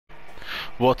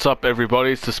What's up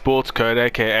everybody, it's the Sports Code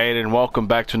Ep.8 and welcome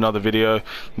back to another video.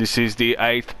 This is the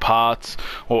 8th part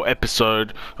or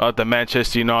episode of the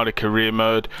Manchester United career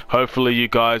mode. Hopefully you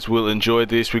guys will enjoy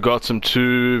this. We got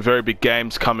two very big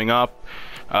games coming up.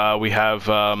 We have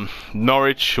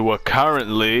Norwich, who are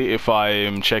currently, if I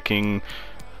am checking,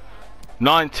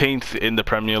 19th in the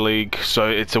Premier League, so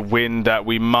it's a win that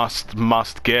we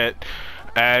must get.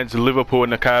 And Liverpool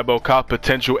in the Carabao Cup,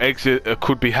 potential exit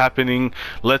could be happening.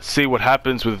 Let's see what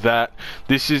happens with that.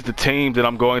 This is the team that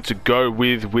I'm going to go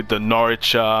with the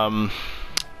Norwich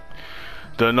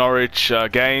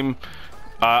game.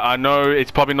 I know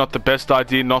it's probably not the best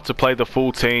idea not to play the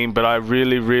full team, but I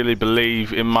really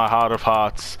believe in my heart of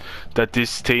hearts that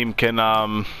this team can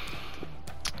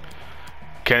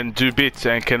do bits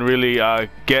and can really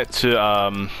get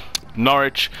to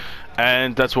Norwich.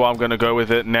 And that's why I'm going to go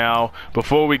with it. Now,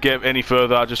 before we get any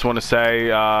further, I just want to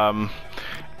say,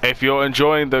 if you're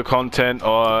enjoying the content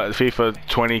or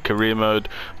FIFA20 career mode,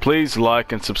 please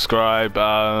like and subscribe,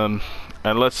 and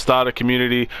let's start a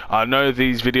community. I know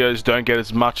these videos don't get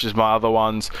as much as my other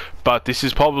ones, but this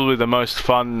is probably the most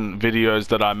fun videos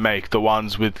that I make, the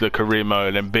ones with the career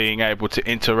mode and being able to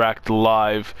interact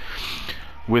live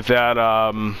without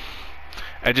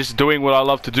and just doing what I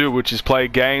love to do, which is play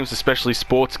games, especially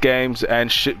sports games,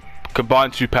 and combine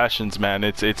two passions, man.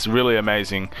 It's really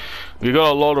amazing. We've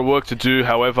got a lot of work to do,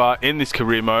 however, in this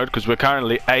career mode, because we're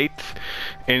currently 8th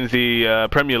in the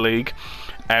Premier League,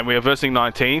 and we are versing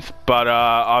 19th, but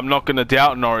I'm not going to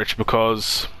doubt Norwich,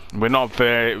 because we're not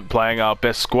playing our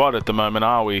best squad at the moment,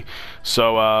 are we?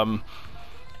 So,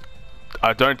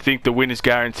 I don't think the win is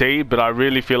guaranteed, but I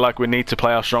really feel like we need to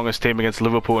play our strongest team against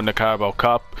Liverpool in the Carabao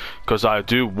Cup, because I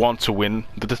do want to win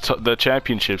the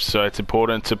championships, so it's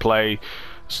important to play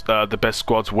the best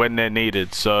squads when they're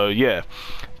needed. So yeah,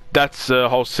 that's the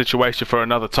whole situation for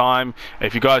another time.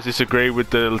 If you guys disagree with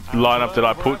the lineup that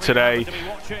I put today,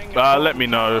 let me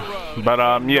know. But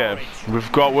yeah,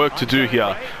 we've got work to do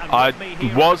here. I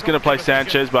was going to play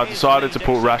Sanchez, but I decided to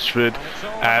put Rashford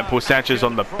and put Sanchez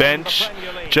on the bench,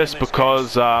 just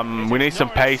because we need some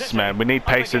pace, man. We need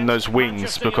pace in those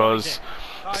wings, because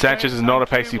Sanchez is not a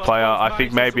pacey player. I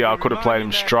think maybe I could have played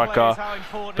him striker,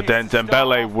 but then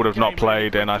Dembele would have not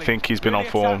played, and I think he's been on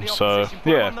form. So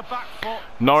yeah,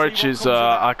 Norwich is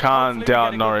I can't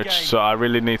doubt Norwich, so I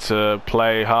really need to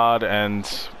play hard and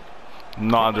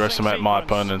not underestimate my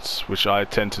opponents, which I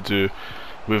tend to do.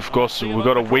 We've got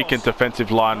a weakened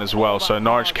defensive line as well, so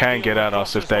Norwich can get at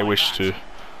us if they wish to.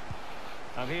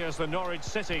 And here's the Norwich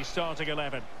City starting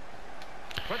 11.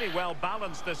 Pretty well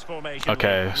balanced, this formation.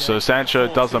 Okay, so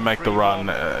Sancho doesn't make the run.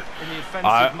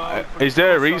 Is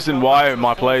there a reason why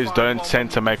my players don't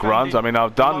tend to make runs? I mean,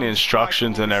 I've done the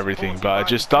instructions and everything, but it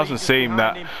just doesn't seem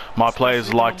that my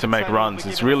players like to make runs.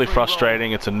 It's really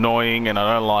frustrating, it's annoying, and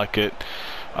I don't like it.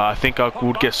 I think I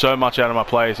would get so much out of my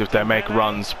players if they make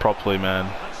runs properly, man.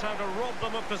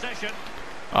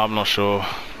 I'm not sure.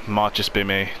 Might just be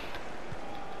me.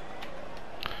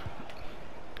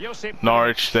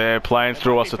 Norwich, they're playing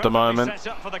through us at the moment.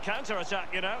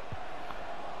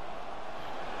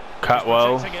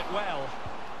 Catwell.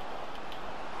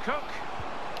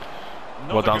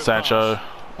 Well done, Sancho.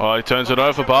 Oh, he turns it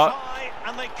over, but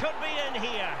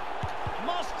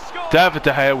David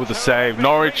De Gea with the save.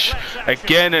 Norwich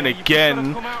again and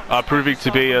again are proving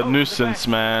to be a nuisance,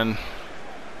 man.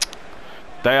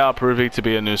 They are proving to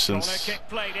be a nuisance.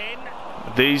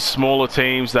 These smaller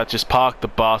teams that just park the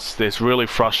bus, it's really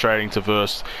frustrating to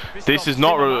verse. This is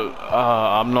not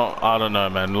I don't know,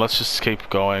 man. Let's just keep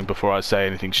going before I say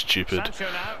anything stupid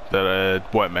that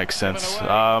won't make sense. Here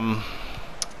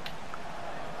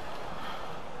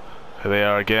they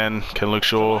are again. Ken Luke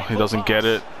Shaw, he doesn't get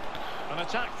it.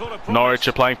 Norwich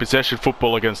are playing possession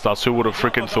football against us. Who would have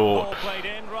freaking thought?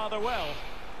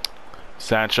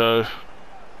 Sancho.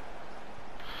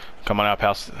 Come on, our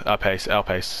pace. Out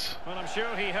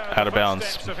of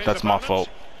bounds. That's my fault.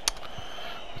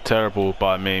 Terrible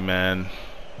by me, man.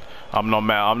 I'm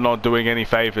not doing any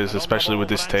favors, especially with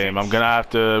this team. I'm gonna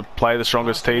have to play the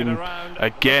strongest team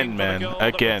again, man.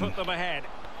 Again.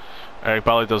 Eric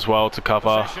Bailly does well to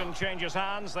cover.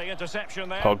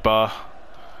 Pogba.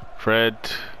 Fred.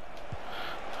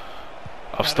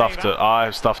 I've stuffed it.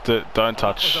 I've stuffed it. Don't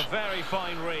touch.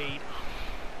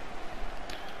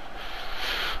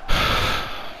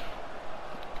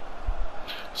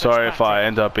 Sorry if I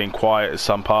end up being quiet at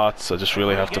some parts. I just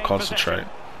really have to concentrate.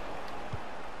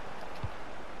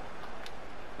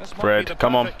 Fred,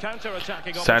 come on.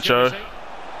 Sancho.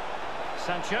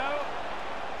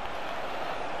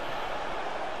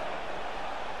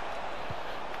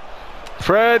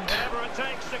 Fred. Whatever it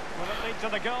takes to lead to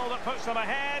the goal that puts them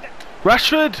ahead.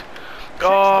 Rashford.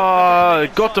 Oh,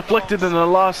 it got deflected in the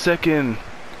last second.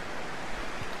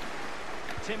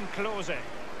 Tim Klose.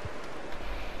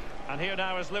 And here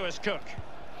now is Lewis Cook.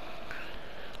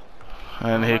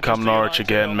 And here come Norwich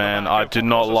again, man. I do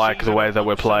not like the way that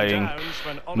we're playing.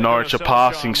 Norwich are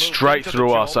passing straight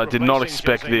through us. I did not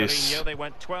expect this. They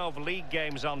went 12 league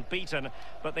games unbeaten,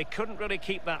 but they couldn't really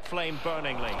keep that flame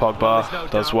burning.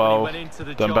 Pogba does well.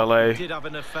 Dembele.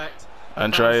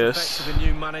 Andreas.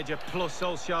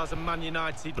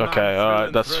 Okay,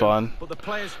 alright, that's fine.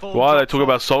 Why are they talking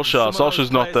about Solskjaer?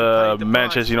 Solskjaer's not the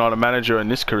Manchester United manager in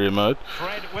this career mode.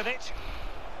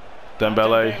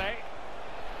 Dembele.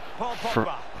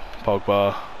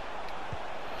 Pogba.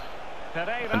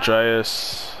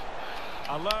 Andreas.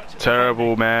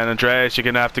 Terrible, man. Andreas, you're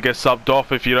going to have to get subbed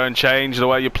off if you don't change the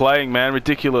way you're playing, man.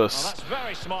 Ridiculous.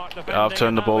 I've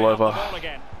turned the ball over.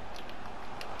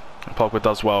 Pogba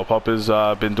does well. Pogba's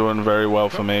been doing very well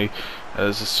for me.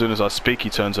 As soon as I speak,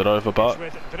 he turns it over, but...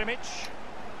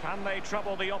 Can they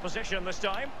trouble the opposition this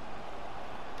time?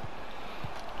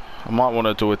 I might want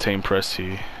to do a team press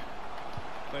here.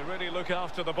 They really look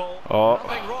after the ball. Oh,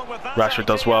 Rashford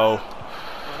does well.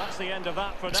 That's the end of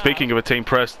that for Speaking now. of a team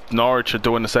press, Norwich are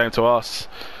doing the same to us.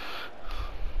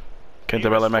 Can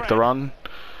Dembele make the run?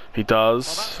 He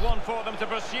does. Well, that's one for them to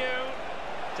pursue.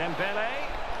 Dembele.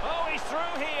 Oh, he's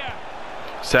through here.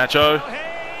 Sancho.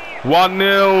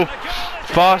 1-0.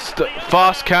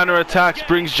 Fast counter attacks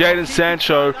brings Jadon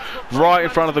Sancho right in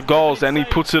front of the goals, and he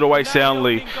puts it away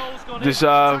soundly. This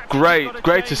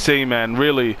great to see, man.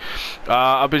 Really,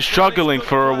 I've been struggling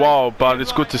for a while, but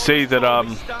it's good to see that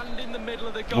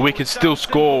we can still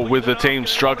score with the team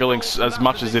struggling as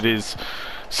much as it is.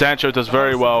 Sancho does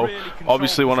very well,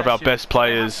 obviously one of our best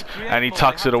players, and he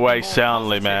tucks it away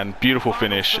soundly, man. Beautiful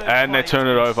finish, and they turn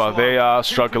it over. They are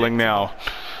struggling now.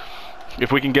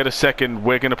 If we can get a second,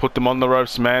 we're going to put them on the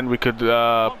ropes, man. We could,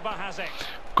 got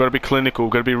to be clinical,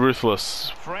 got to be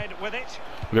ruthless. We're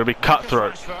going to be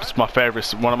cutthroat. It's my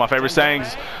favorite, one of my favorite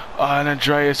sayings. Oh, and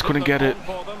Andreas couldn't get it.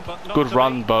 Good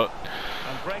run, but...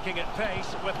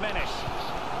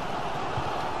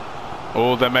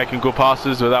 Oh, they're making good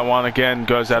passes, but that one again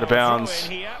goes out of bounds.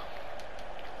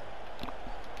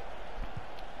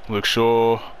 Luke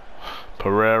Shaw,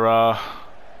 Pereira.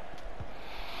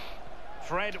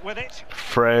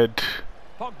 Fred.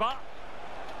 Oh,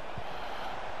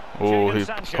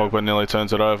 Pogba nearly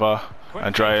turns it over.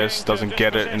 Andreas doesn't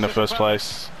get it in the first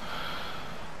place.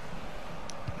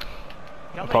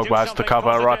 Pogba has to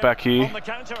cover right back here.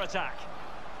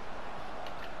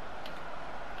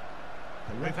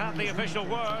 We've had the official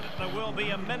word. There will be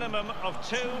a minimum of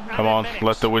 2 Come on,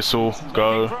 let the whistle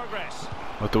go.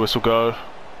 Let the whistle go.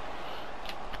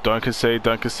 Don't concede,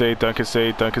 don't concede, don't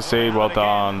concede, don't concede. Well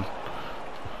done.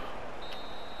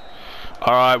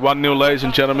 Alright, 1-0, ladies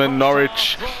and gentlemen.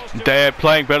 Norwich, they're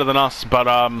playing better than us, but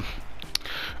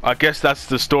I guess that's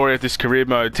the story of this career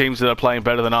mode. Teams that are playing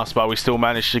better than us, but we still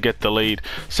managed to get the lead.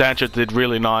 Sancho did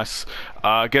really nice.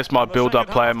 I guess my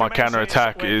build-up play and my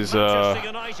counter-attack is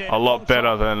a lot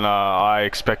better than I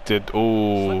expected.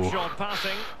 Ooh,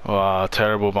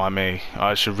 terrible by me.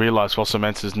 I should realise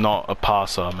Foster-Mensah is not a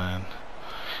passer, man.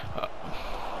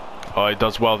 Oh, he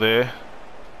does well there.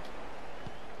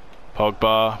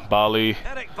 Pogba, Bali,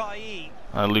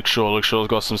 and Luke Shaw. Luke Shaw's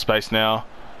got some space now.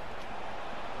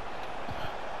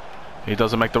 He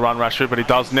doesn't make the run, Rashford, but he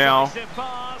does now.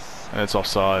 And it's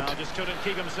offside.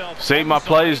 See, my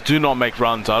players do not make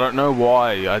runs. I don't know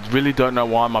why. I really don't know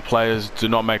why my players do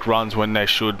not make runs when they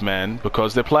should, man.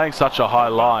 Because they're playing such a high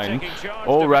line.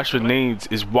 All Rashford needs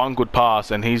is one good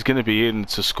pass, and he's going to be in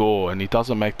to score. And he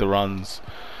doesn't make the runs.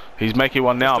 He's making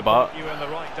one now, but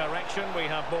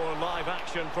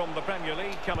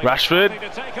Rashford.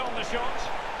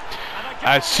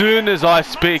 As soon as I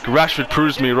speak, Rashford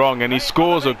proves me wrong, and he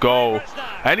scores a goal,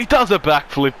 and he does a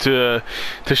backflip to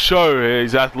show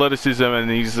his athleticism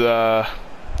and his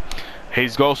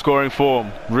goal-scoring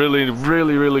form.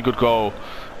 Really good goal.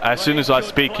 As soon as I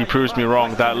speak, he proves me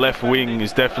wrong. That left wing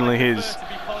is definitely his.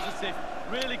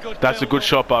 That's a good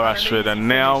shot by Rashford, and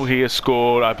now he has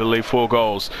scored, I believe, 4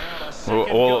 goals.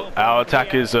 All our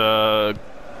attackers are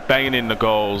banging in the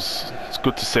goals. It's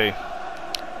good to see.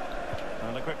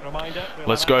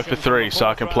 Let's go for 3 so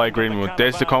I can play Greenwood.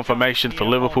 There's the confirmation for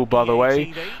Liverpool, by the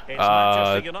way.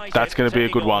 That's going to be a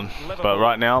good one. But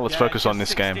right now, let's focus on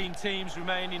this game. Can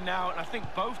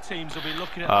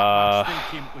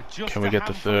we get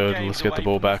the 3rd? Let's get the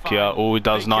ball back here. Oh, he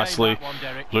does nicely.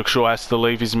 Luke Shaw has to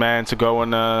leave his man to go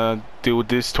and deal with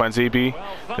this. Twanzebe.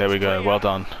 There we go. Well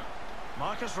done.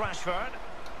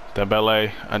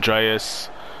 Dembele, Andreas,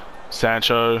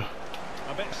 Sancho. A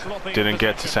bit sloppy. Didn't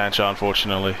get to Sancho,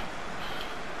 unfortunately.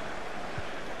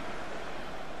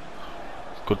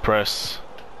 Good press.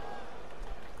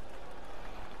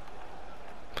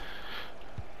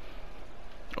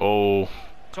 Oh,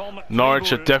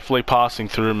 Norwich are definitely passing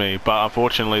through me, but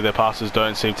unfortunately their passes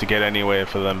don't seem to get anywhere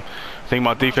for them. I think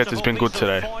my defense has been good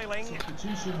today.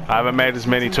 I haven't made as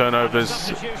many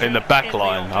turnovers in the back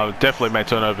line. I've definitely made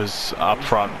turnovers up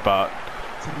front, but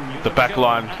the back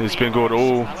line has been good.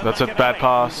 Oh, that's a bad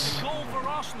pass.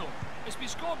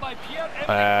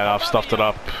 And I've stuffed it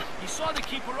up.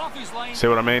 See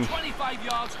what I mean? 25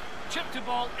 yards, chipped the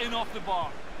ball in off the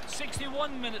bar.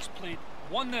 61 minutes played.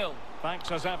 1-0.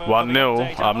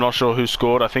 1-0. I'm not sure who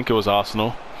scored. I think it was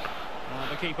Arsenal.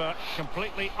 The keeper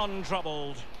completely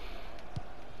untroubled.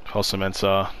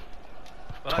 Hosemensa.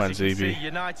 Well, as you can see,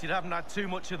 United haven't had too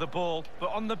much of the ball,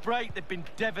 but on the break they've been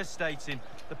devastating.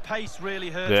 The pace really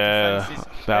hurts defenses.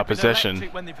 Our possession.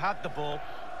 When they've had the ball.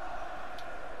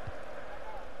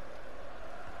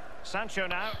 Sancho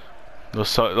now. Let's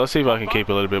see if I can keep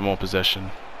a little bit more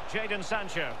possession. Jadon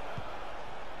Sancho.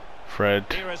 Fred.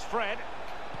 Here is Fred.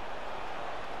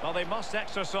 Well, they must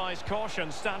exercise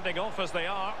caution standing off as they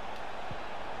are.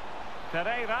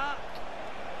 Pereira.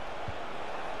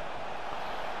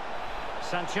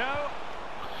 Sancho.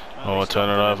 Oh, turn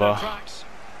it over.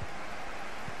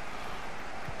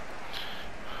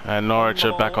 And Norwich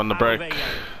are back on the break.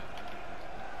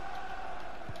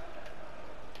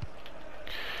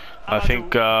 I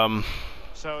think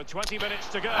so 20 minutes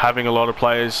to go. Having a lot of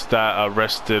players that are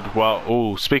rested well.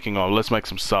 Oh, speaking of, let's make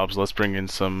some subs. Let's bring in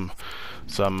some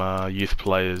youth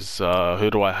players. Who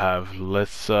do I have?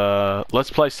 Let's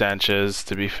play Sanchez,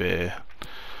 to be fair,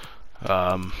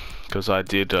 because I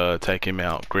did take him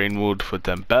out. Greenwood for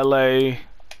Dembele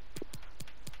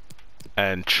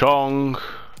and Chong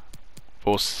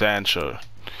for Sancho.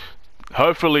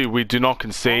 Hopefully we do not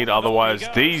concede, otherwise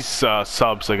these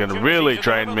subs are going to really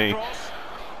drain me.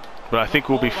 But I think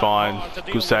we'll be fine.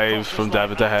 Good save from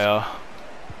David De Gea.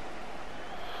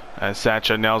 And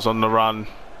Sancho now's on the run.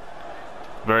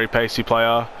 Very pacey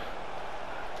player.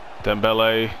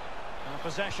 Dembele.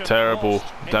 Terrible.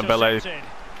 Dembele.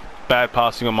 Bad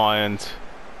passing on my end.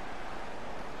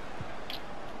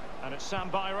 And it's Sam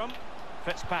Byram.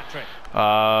 Fitzpatrick.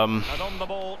 And on the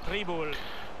ball, Riboul.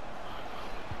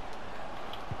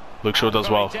 Luke Shaw does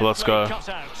well. Let's go.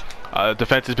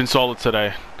 Defense has been solid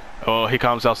today. Oh, here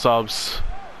comes our subs.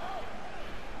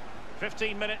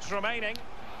 15 minutes remaining.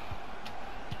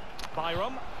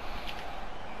 Byram.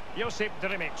 Josip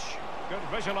Drimic. Good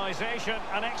visualization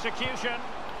and execution.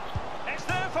 It's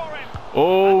there for him.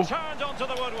 Oh. Turned onto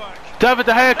the woodwork. David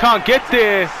De Gea can't get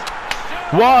there.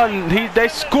 They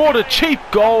scored a cheap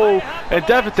goal, and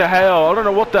David De Gea, I don't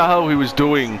know what the hell he was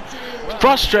doing.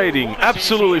 Frustrating,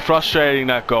 absolutely frustrating,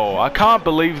 that goal. I can't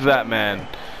believe that, man.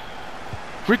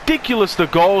 Ridiculous, the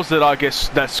goals that I guess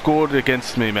that scored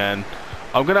against me, man.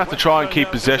 I'm gonna have to try and keep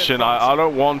possession. I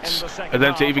don't want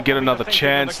them to even get another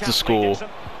chance to score.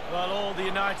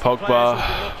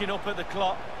 Pogba. Looking up at the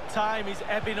clock. Time is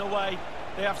ebbing away.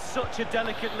 They have such a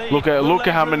delicate lead. Look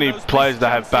at how many players they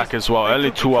have back as well.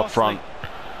 Only 2 up front.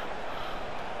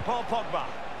 Paul Pogba.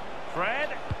 Fred.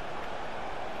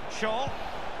 Shaw.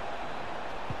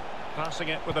 Passing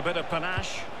it with a bit of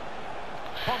panache.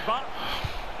 Pogba.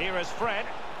 Here is Fred.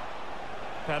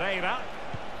 Pereira.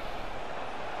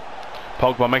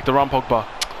 Pogba, make the run, Pogba.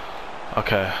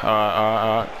 Okay,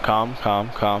 alright. Calm.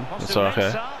 It's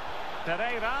okay.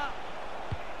 Pereira.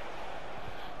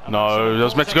 No, it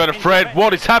was meant to go to Fred.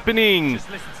 What is happening?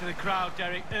 Just listen to the crowd,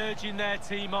 Derek, urging their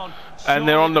team on. And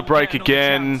they're on the break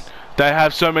again. They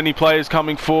have so many players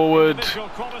coming forward.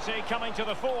 Quality coming to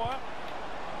the fore.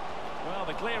 Well,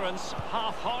 the clearance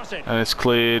half-hearted. And it's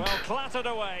cleared. Well, clattered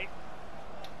away.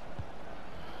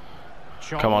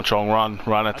 Come on, Chong,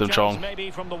 run at them, Chong.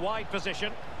 Maybe from the wide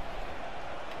position.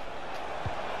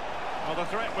 Well, the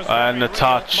threat was and the real,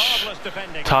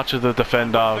 touch of the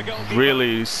defender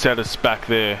really set us back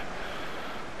there.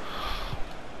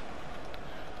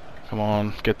 Come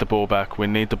on, get the ball back. We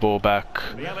need the ball back.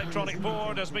 The electronic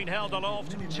board has been held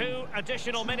aloft. 2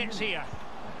 additional minutes here.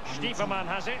 Stiepermann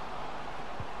has it.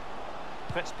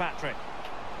 Fitzpatrick.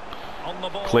 On the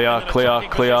ball.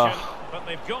 Clear. But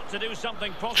they've got to do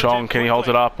something positive. Chong, can he hold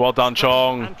it up? Well done,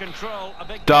 Chong.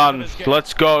 Done.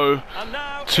 Let's go.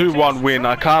 2-1 win.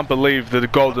 I can't believe the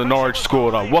goal that Norwich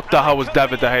scored. What the hell was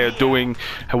David De Gea doing?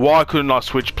 And why couldn't I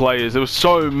switch players? There was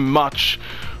so much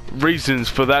reasons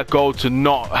for that goal to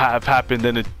not have happened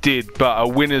than it did, but a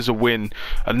win is a win.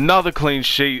 Another clean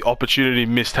sheet opportunity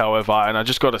missed, however, and I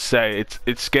just got to say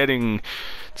it's getting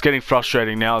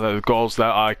frustrating now that the goals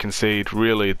that I concede,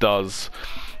 really it does.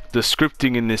 The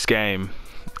scripting in this game,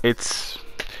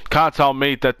 can't tell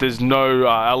me that there's no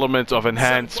element of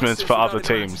enhancements for other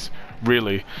teams.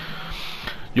 Really,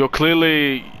 you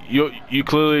clearly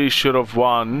should have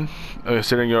won,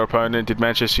 considering your opponent. Did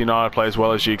Manchester United play as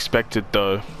well as you expected,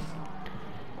 though?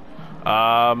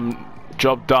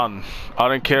 Job done. I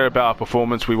don't care about our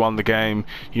performance. We won the game.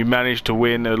 You managed to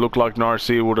win. It looked like Norwich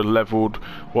City would have leveled.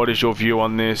 What is your view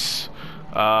on this?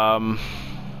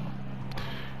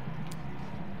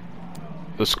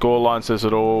 The scoreline says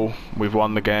it all. We've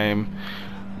won the game.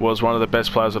 Was one of the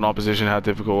best players in opposition. How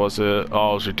difficult was it?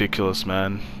 Oh, it was ridiculous,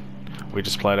 man. We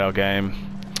just played our game.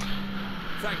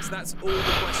 Thanks, that's all the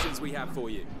questions we have for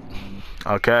you.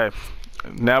 Okay.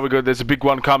 Now we go. There's a big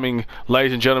one coming,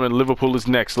 ladies and gentlemen. Liverpool is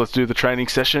next. Let's do the training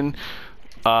session.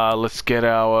 Let's get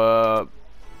our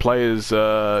players,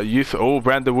 youth. Oh,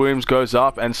 Brandon Williams goes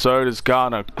up, and so does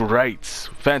Garner. Great,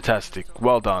 fantastic,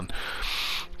 well done.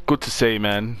 Good to see,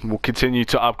 man. We'll continue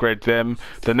to upgrade them.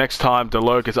 The next time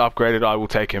Delo gets upgraded, I will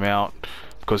take him out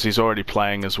because he's already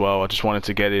playing as well. I just wanted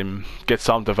to get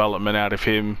some development out of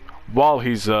him while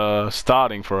he's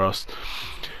starting for us.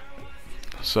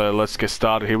 So let's get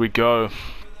started. Here we go.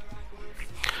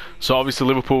 So obviously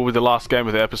Liverpool with the last game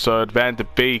of the episode. Van de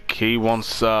Beek, he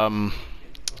wants I've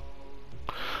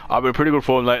been pretty good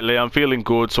for him lately. I'm feeling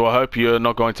good, so I hope you're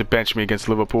not going to bench me against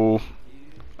Liverpool.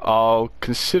 I'll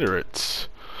consider it.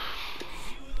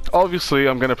 Obviously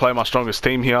I'm going to play my strongest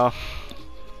team here.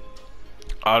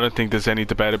 I don't think there's any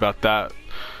debate about that.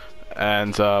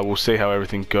 And we'll see how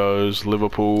everything goes.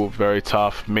 Liverpool, very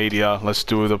tough. Media, let's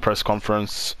do the press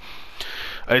conference.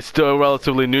 It's still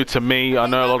relatively new to me. I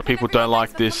know a lot of people don't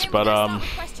like this, but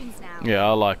yeah,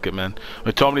 I like it, man.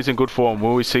 McTominay's in good form.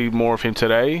 Will we see more of him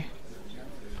today?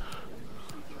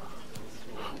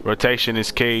 Rotation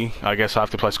is key. I guess I have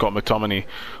to play Scott McTominay.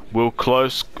 Will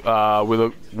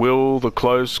the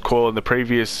close call in the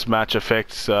previous match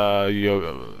affect it's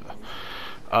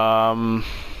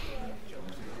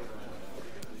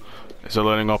a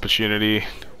learning opportunity.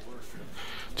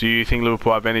 Do you think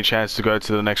Liverpool have any chance to go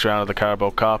to the next round of the Carabao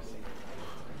Cup?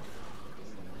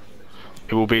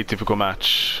 It will be a difficult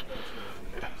match.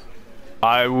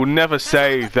 I will never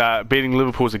say that beating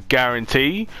Liverpool is a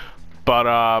guarantee, but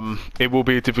it will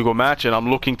be a difficult match, and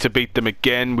I'm looking to beat them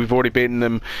again. We've already beaten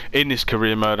them in this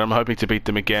career mode. I'm hoping to beat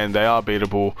them again. They are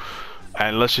beatable,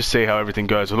 and let's just see how everything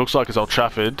goes. It looks like it's Old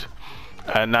Trafford,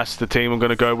 and that's the team I'm going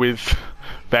to go with.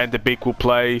 Van de Beek will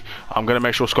play. I'm going to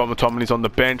make sure Scott McTominay's on the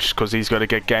bench because he's going to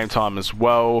get game time as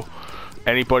well.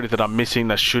 Anybody that I'm missing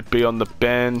that should be on the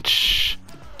bench?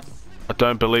 I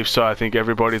don't believe so. I think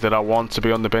everybody that I want to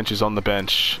be on the bench is on the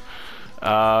bench.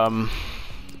 Yep.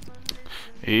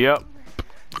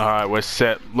 Alright, we're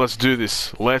set. Let's do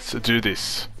this. Let's do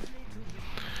this.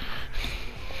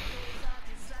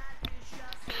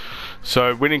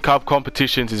 So winning cup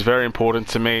competitions is very important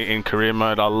to me in career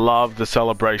mode. I love the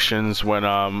celebrations when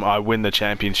I win the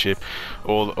championship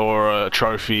or a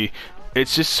trophy.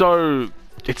 It's just so,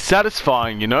 it's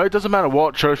satisfying, you know. It doesn't matter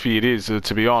what trophy it is,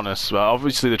 to be honest.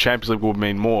 Obviously the Champions League will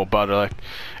mean more, but like,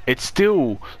 it's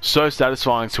still so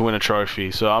satisfying to win a trophy.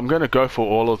 So I'm going to go for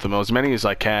all of them, as many as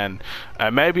I can.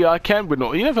 And maybe I can win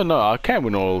all. You never know. I can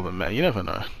win all of them, man. You never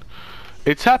know.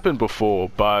 It's happened before,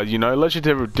 but you know,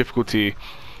 legendary difficulty.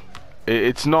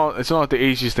 It's not the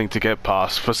easiest thing to get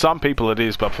past. For some people it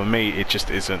is, but for me it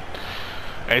just isn't.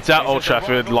 It's at Old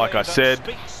Trafford, like I said.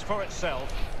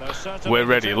 We're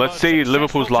ready. Let's see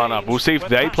Liverpool's lineup. We'll see if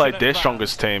they played their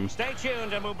strongest team.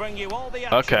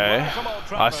 Okay.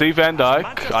 I see Van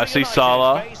Dijk. I see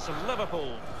Salah.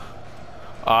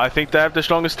 I think they have the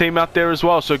strongest team out there as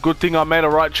well, so good thing I made a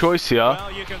right choice here.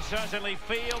 Well, you can certainly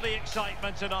feel the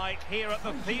excitement tonight here at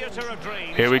the Theatre of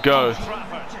Dreams. Here we go.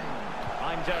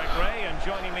 I'm Derek Ray, and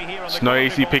joining me here on it's no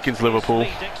easy pickings, Liverpool.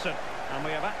 And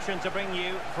we have action to bring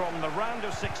you from the round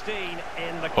of 16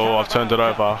 in the I've turned it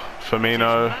over.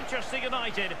 Firmino.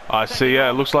 I see, yeah,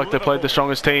 it looks like they played the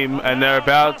strongest team, and they're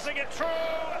about.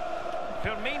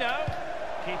 Firmino,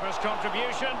 keeper's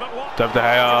contribution, but what? David De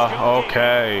Gea.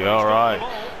 Okay, all right.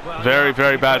 Very,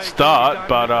 very bad start,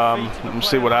 but we'll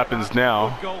see what happens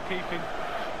now.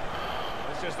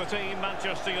 This is the team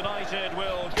Manchester United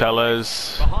will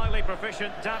Tellers.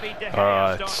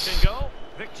 Alright.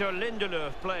 Victor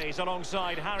Lindelöf plays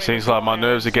alongside Harry. Seems like my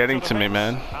nerves are getting to me,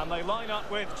 man.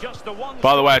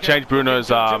 By the way, I changed Bruno's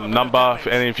number, for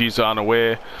any of you who are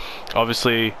unaware.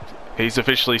 Obviously, He's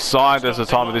officially signed as the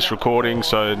time of this recording,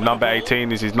 so number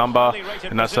 18 is his number,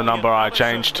 and that's the number I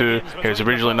changed to. He was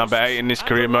originally number 8 in this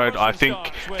career mode. I think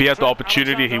if he had the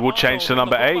opportunity, he would change to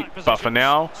number 8, but for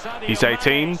now, he's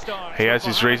 18. He has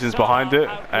his reasons behind it,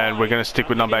 and we're going to stick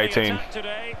with number 18.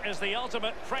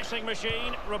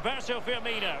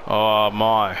 Oh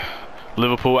my.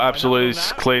 Liverpool absolutely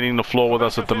is cleaning the floor with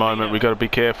us at the moment. We've got to be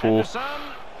careful.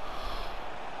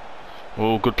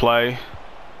 Oh, good play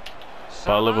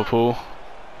by Liverpool.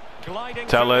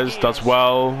 Tellez does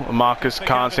well. Marcus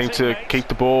can't seem to keep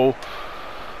the ball.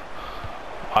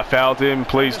 I fouled him.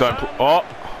 Please don't. Oh,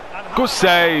 good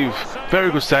save.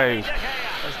 Very good save.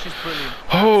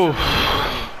 Oh,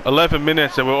 11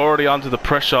 minutes and we're already under the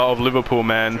pressure of Liverpool,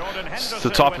 man. It's the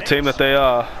type of team that they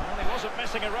are.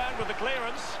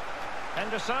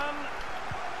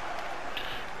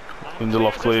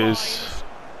 Lindelof clears.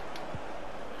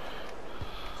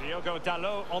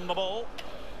 On the ball.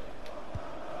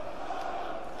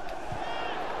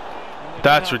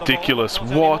 That's ridiculous.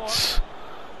 What?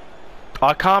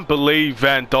 I can't believe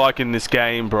Van Dijk in this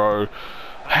game, bro.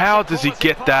 How does he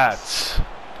get that?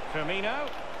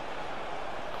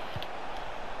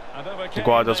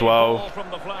 Maguire does well.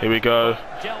 Here we go.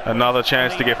 Another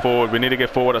chance to get forward. We need to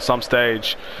get forward at some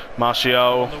stage.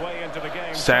 Martial,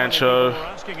 Sancho,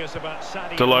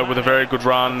 Dalot with a very good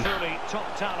run.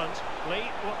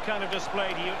 What kind of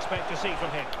display do you expect to see from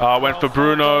him? Went for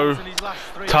Bruno.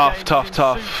 Tough.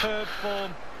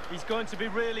 He's going to be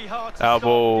really hard to stop.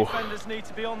 Defenders need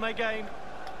to be on their game.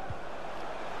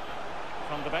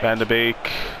 Van der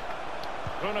Beek.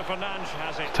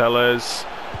 Tellez.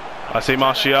 I see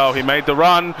Martial. He made the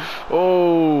run.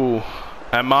 Oh,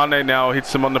 and Mane now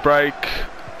hits him on the break.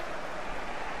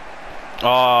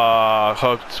 I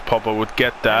hoped Pogba would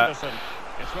get that.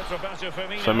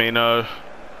 Firmino.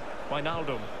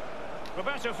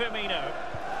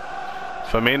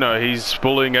 Firmino, he's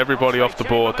bullying everybody off the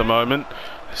ball at the moment.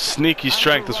 Sneaky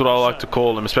strength is what I like to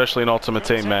call him, especially in Ultimate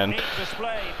Team, man.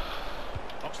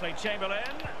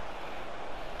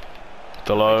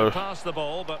 Dalot.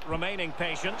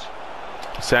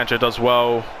 Sancho does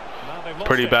well.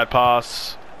 Pretty bad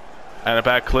pass. And a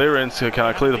bad clearance. Can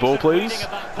I clear the ball, please?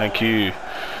 Thank you.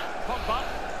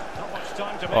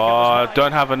 Oh, I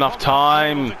don't have enough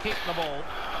time.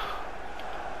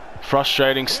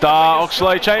 Frustrating start.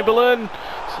 Oxlade-Chamberlain.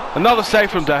 Another save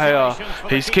from De Gea.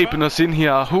 He's keeping us in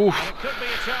here. Oof.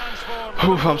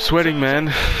 Oof, I'm sweating,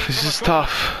 man. This is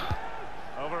tough.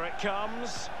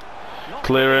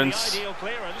 Clearance.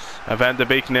 And Van der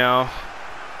Beek now.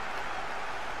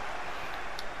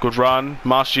 Good run.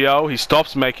 Martial. He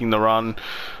stops making the run.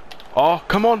 Oh,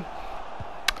 come on.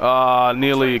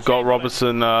 Nearly got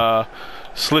Robertson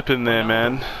slipping there,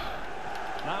 man.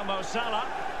 Now Mo Salah.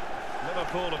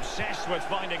 Liverpool obsessed with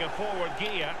finding a forward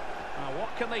gear. What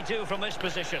can they do from this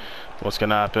position? What's going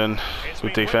to happen?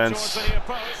 Good defense.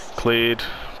 Cleared.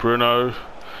 Bruno.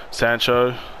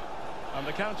 Sancho.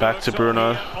 Back to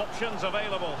Bruno.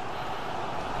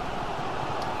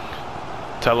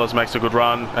 Tellez makes a good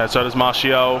run, and so does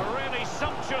Martial.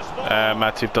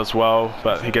 Matip does well,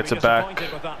 but he gets it back.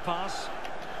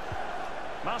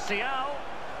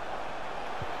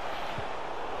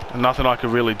 Nothing I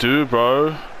could really do,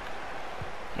 bro.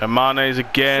 And Mane's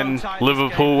again.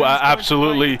 Liverpool are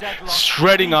absolutely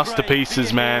shredding us to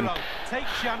pieces, man.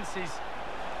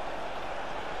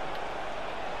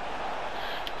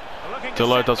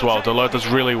 Dalot does well. Dalot does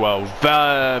really well.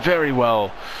 Very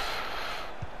well.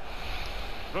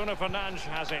 Bruno Fernandes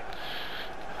has it.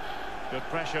 Good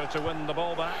pressure to win the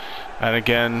ball back. And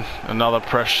again, another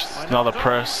press. And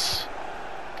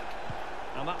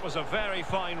that was a very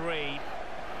fine read.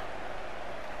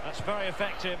 That's very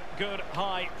effective. Good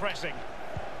high pressing.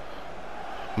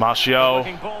 Martial.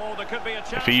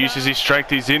 If he uses his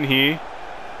strength, he's in here.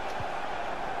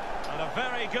 And a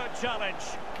very good challenge.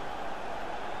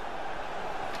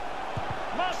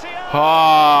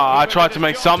 I tried to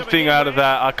make something out of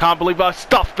that. I can't believe I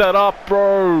stuffed that up,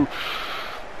 bro.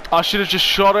 I should have just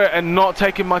shot it and not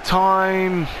taken my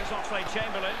time.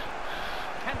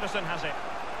 Henderson has it.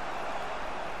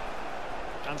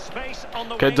 And space on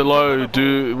the okay, Dalot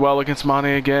do well against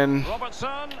Mane again.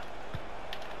 Robertson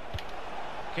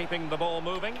keeping the ball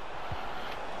moving.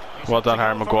 Well done,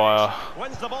 Harry Maguire.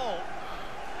 Wins the ball.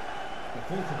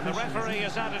 The referee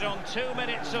has added on 2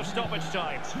 minutes of stoppage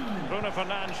time. Bruno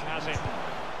Fernandes has it.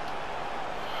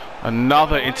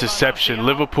 Another interception.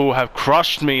 Liverpool have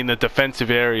crushed me in the defensive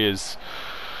areas.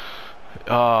 It's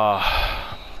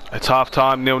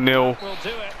half-time, 0-0.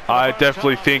 I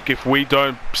definitely think if we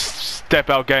don't step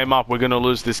our game up, we're going to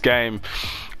lose this game.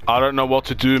 I don't know what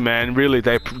to do, man. Really,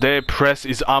 their press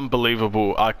is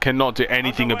unbelievable. I cannot do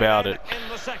anything about it.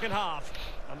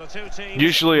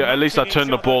 Usually, at least I turn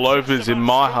the ball over in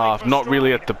my half, not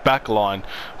really at the back line.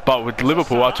 But with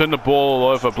Liverpool, I turn the ball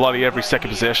over bloody every second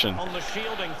possession.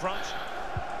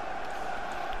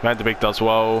 Van de Beek does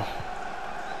well.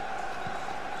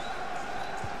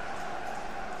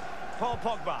 Paul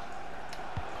Pogba.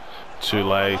 Too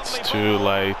late, too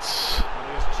late.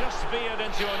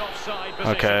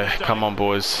 Okay, come on,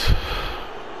 boys.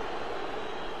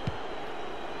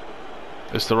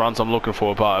 It's the runs I'm looking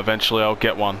for, but eventually I'll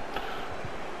get one.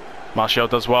 Martial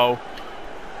does well.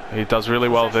 He does really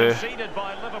well there.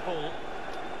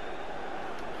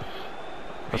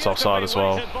 That's offside as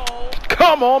well.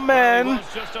 Come on, man!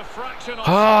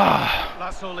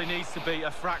 That's all he needs to be,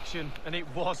 a fraction, and it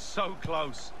was so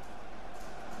close.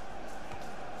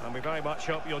 And we very much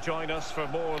hope you'll join us for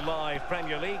more live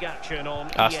Premier League action on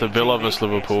Aston Villa vs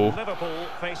Liverpool.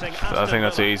 I think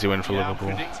that's an easy win for Liverpool.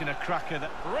 Predicting a cracker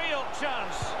that real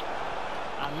chance.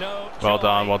 And no well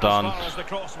done, well done. as far as the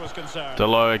cross was concerned.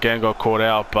 Delo again got caught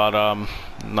out, but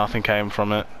nothing came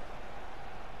from it.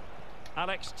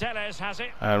 Alex Telles has it.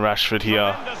 And Rashford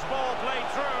here. Tremendous ball played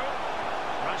through.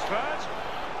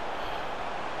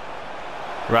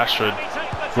 Rashford.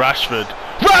 Rashford.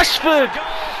 Rashford!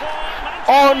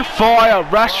 On fire.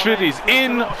 Rashford is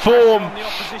in form.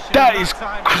 That is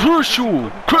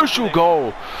crucial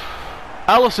goal.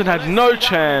 Alisson had no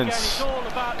chance.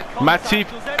 Matip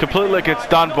completely gets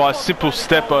done by a simple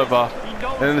step over,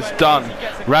 and it's done.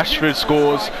 Rashford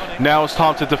scores. Now it's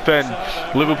time to defend.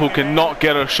 Liverpool cannot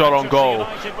get a shot on goal.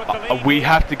 We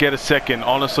have to get a second.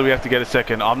 Honestly, we have to get a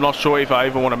second. I'm not sure if I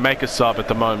even want to make a sub at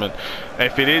the moment.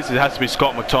 If it is, it has to be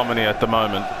Scott McTominay at the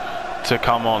moment to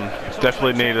come on.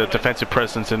 Definitely need a defensive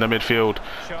presence in the midfield.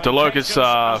 Delo gets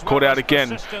caught out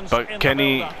again, but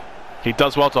Kenny, he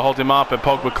does well to hold him up, and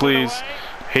Pogba clears.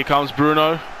 Here comes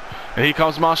Bruno, and here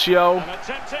comes Martial.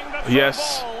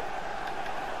 Yes.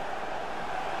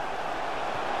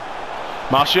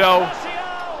 Martial.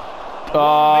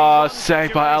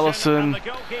 Saved by Alisson.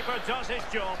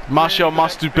 Martial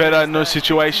must do better in those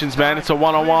situations, man. It's a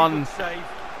one-on-one.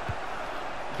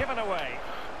 Given away.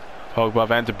 Pogba,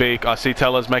 Van de Beek. I see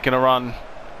Telles making a run.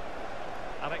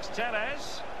 Alex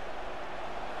Telles.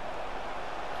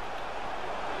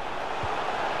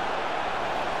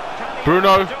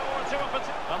 Bruno.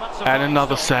 And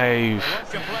another save.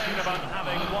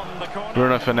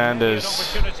 Bruno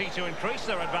Fernandes.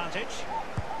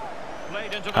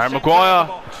 Harry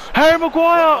Maguire. Harry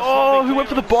Maguire! Oh, he went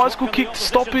for the bicycle kick to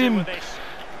stop him.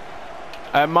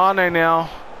 And Mane now.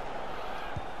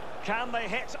 Can they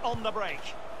hit on the break?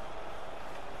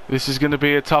 This is going to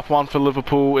be a tough one for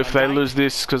Liverpool if they lose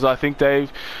this, because I think they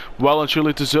well and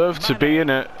truly deserve to be in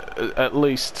it, at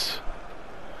least.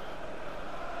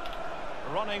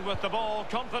 Running with the ball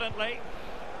confidently.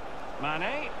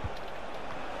 Mane.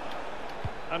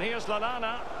 And here's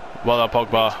Lallana. Well done,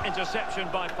 Pogba. Interception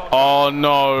by Pogba. Oh,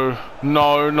 no.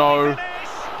 No, no.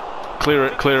 Clear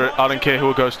it, clear it. I don't care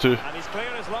who it goes to. And he's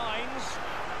clear his lines.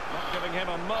 Not giving him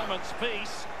a moment's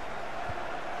peace.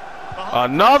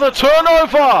 Another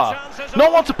turnover!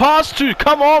 No one to pass to.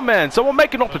 Come on, man. Someone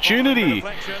make an opportunity.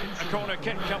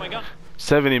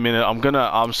 70-minute.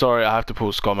 I'm sorry. I have to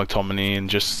pull Scott McTominay in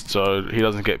just so he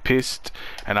doesn't get pissed,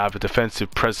 and I have a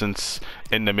defensive presence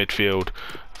in the midfield.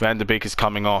 Van de Beek is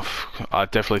coming off. I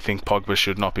definitely think Pogba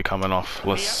should not be coming off.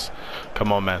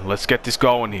 Come on, man. Let's get this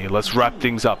going here. Let's wrap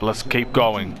things up. Let's keep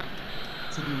going.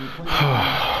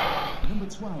 Number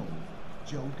 12,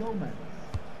 Joe Gomez.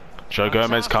 Joe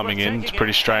Gomez coming in. It's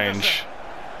pretty strange.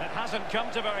 It hasn't come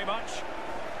to very much.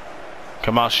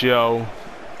 Martial,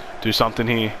 do something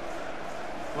here.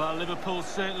 Well, Liverpool's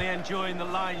certainly enjoying the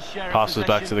lion's share of passes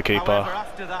back to the keeper. However,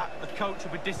 after that, the coach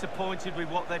will be disappointed with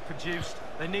what they produced.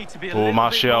 They need to be a little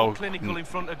bit more clinical in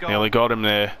front of goal. Nearly got him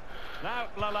there. Now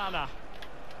Lallana.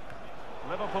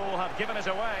 Liverpool have given it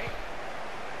away.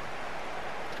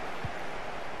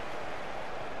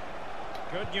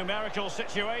 Good numerical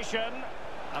situation.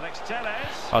 Alex Telles.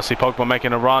 I see Pogba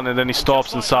making a run, and then he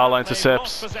stops and Salah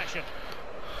intercepts.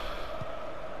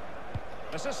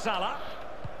 This is Salah.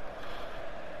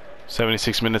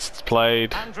 76 minutes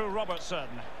played. Andrew Robertson.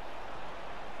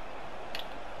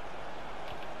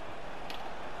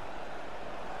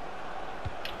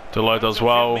 Delo does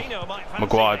well.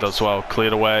 Maguire does well.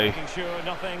 Cleared away. Making sure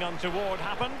nothing untoward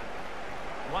happened.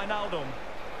 Wijnaldum.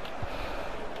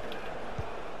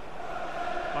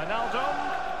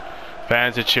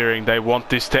 Fans are cheering. They want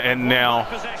this to end now.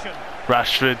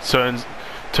 Rashford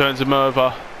turns him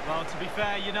over. Well, to be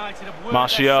fair, United have worked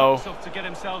Martial. their socks off to get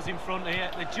themselves in front here.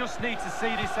 They just need to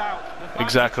see this out.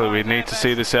 Exactly, we need to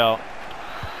see this out.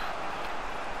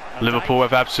 Liverpool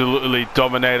have absolutely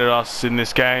dominated us in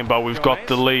this game, but we've got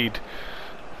the lead.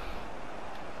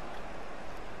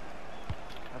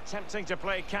 Attempting to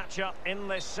play catch up in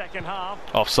this second half.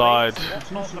 Offside.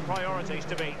 What ought the priorities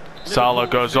to be? Salah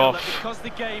goes off. Because the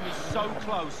game is so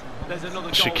close, there's another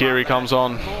goal Shaqiri out comes there.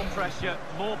 on. More pressure,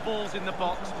 more balls in the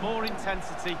box, more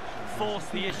intensity. Force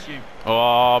the issue.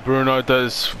 Oh, Bruno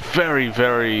does very,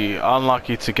 very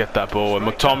unlucky to get that ball. And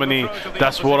McTominay,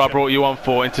 that's what I brought you on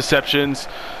for. Interceptions.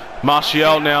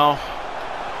 Martial now.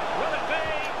 Will it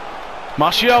be?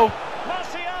 Martial.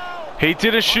 Martial! He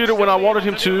didn't shoot it when I wanted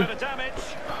him to.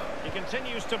 He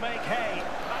continues to make hay.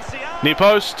 Martial! Near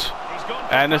post.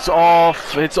 And it's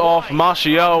off. It's off.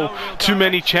 Martial. Too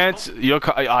many chances.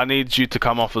 I need you to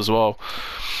come off as well.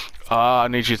 I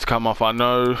need you to come off. I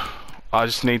know. I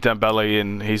just need Dembele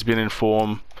in. He's been in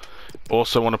form.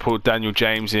 Also want to put Daniel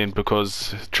James in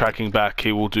because tracking back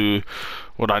he will do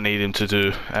what I need him to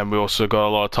do. And we also got a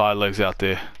lot of tired legs out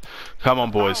there. Come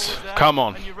on, boys. Come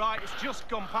on. And you're right, it's just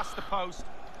gone past the post.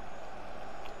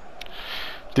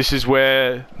 This is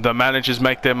where the managers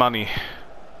make their money.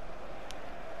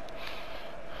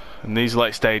 In these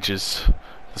late stages,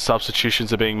 the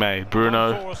substitutions are being made.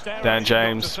 Bruno, Dan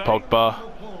James, Pogba.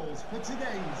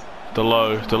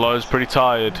 Delow's pretty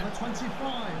tired.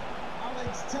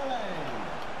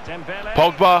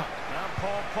 Pogba.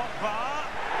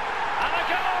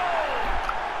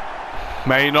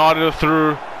 Man United are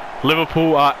through.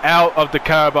 Liverpool are out of the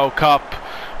Carabao Cup.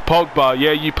 Pogba,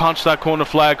 yeah, you punched that corner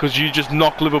flag because you just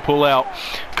knocked Liverpool out.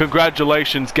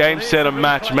 Congratulations, game, set and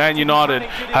match. Man United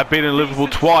have beaten Liverpool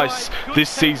twice this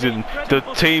season. The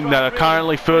team that are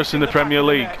currently first in the Premier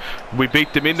League. We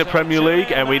beat them in the Premier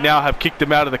League and we now have kicked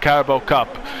them out of the Carabao Cup.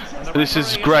 This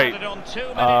is great.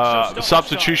 The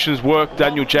substitutions worked.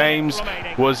 Daniel James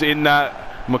was in that.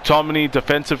 McTominay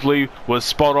defensively was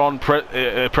spot on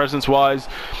presence-wise,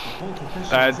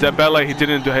 and Dembele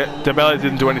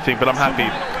didn't do anything. But I'm happy.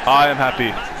 I am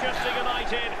happy.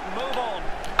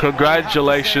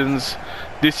 Congratulations!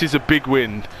 This is a big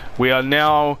win. We are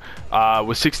now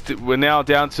we're now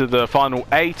down to the final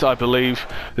 8, I believe.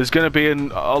 There's going to be a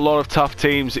lot of tough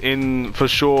teams in for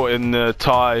sure in the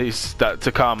ties that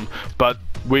to come, but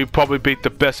we probably beat the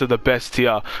best of the best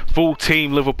here. Full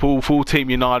team Liverpool, full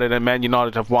team United, and Man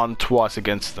United have won twice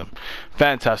against them.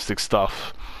 Fantastic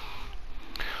stuff.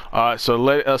 Alright, so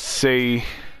let us see.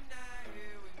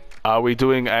 Are we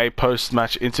doing a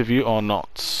post-match interview or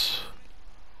not?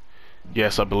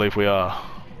 Yes, I believe we are.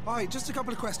 Alright, just a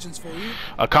couple of questions for you.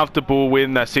 A comfortable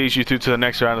win that sees you through to the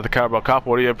next round of the Carabao Cup.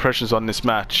 What are your impressions on this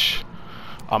match?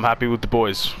 I'm happy with the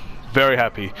boys. Very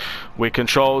happy. We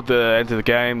controlled the end of the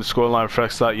game. The scoreline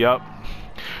reflects that. Yep.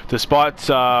 Despite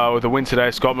the win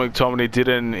today, Scott McTominay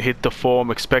didn't hit the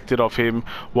form expected of him.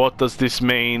 What does this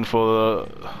mean for the...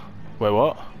 Wait,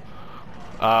 what?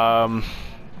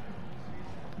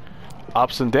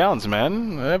 Ups and downs,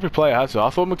 man. Every player has it. I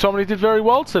thought McTominay did very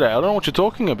well today. I don't know what you're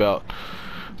talking about.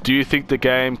 Do you think the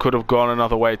game could have gone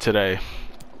another way today?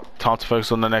 Time to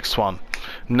focus on the next one.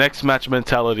 Next match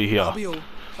mentality here. That'll be all.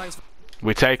 Thanks.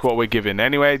 We take what we're given.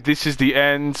 Anyway, this is the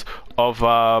end of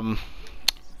the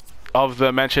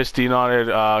Manchester United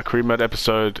career mode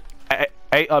episode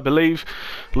 8, I believe.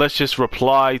 Let's just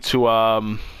reply to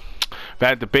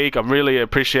Van de Beek. I really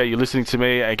appreciate you listening to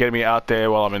me and getting me out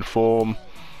there while I'm in form.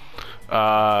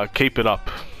 Keep it up.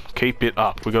 Keep it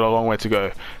up. We've got a long way to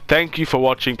go. Thank you for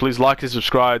watching. Please like and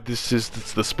subscribe. This is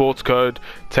the Sports Code.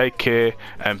 Take care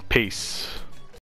and peace.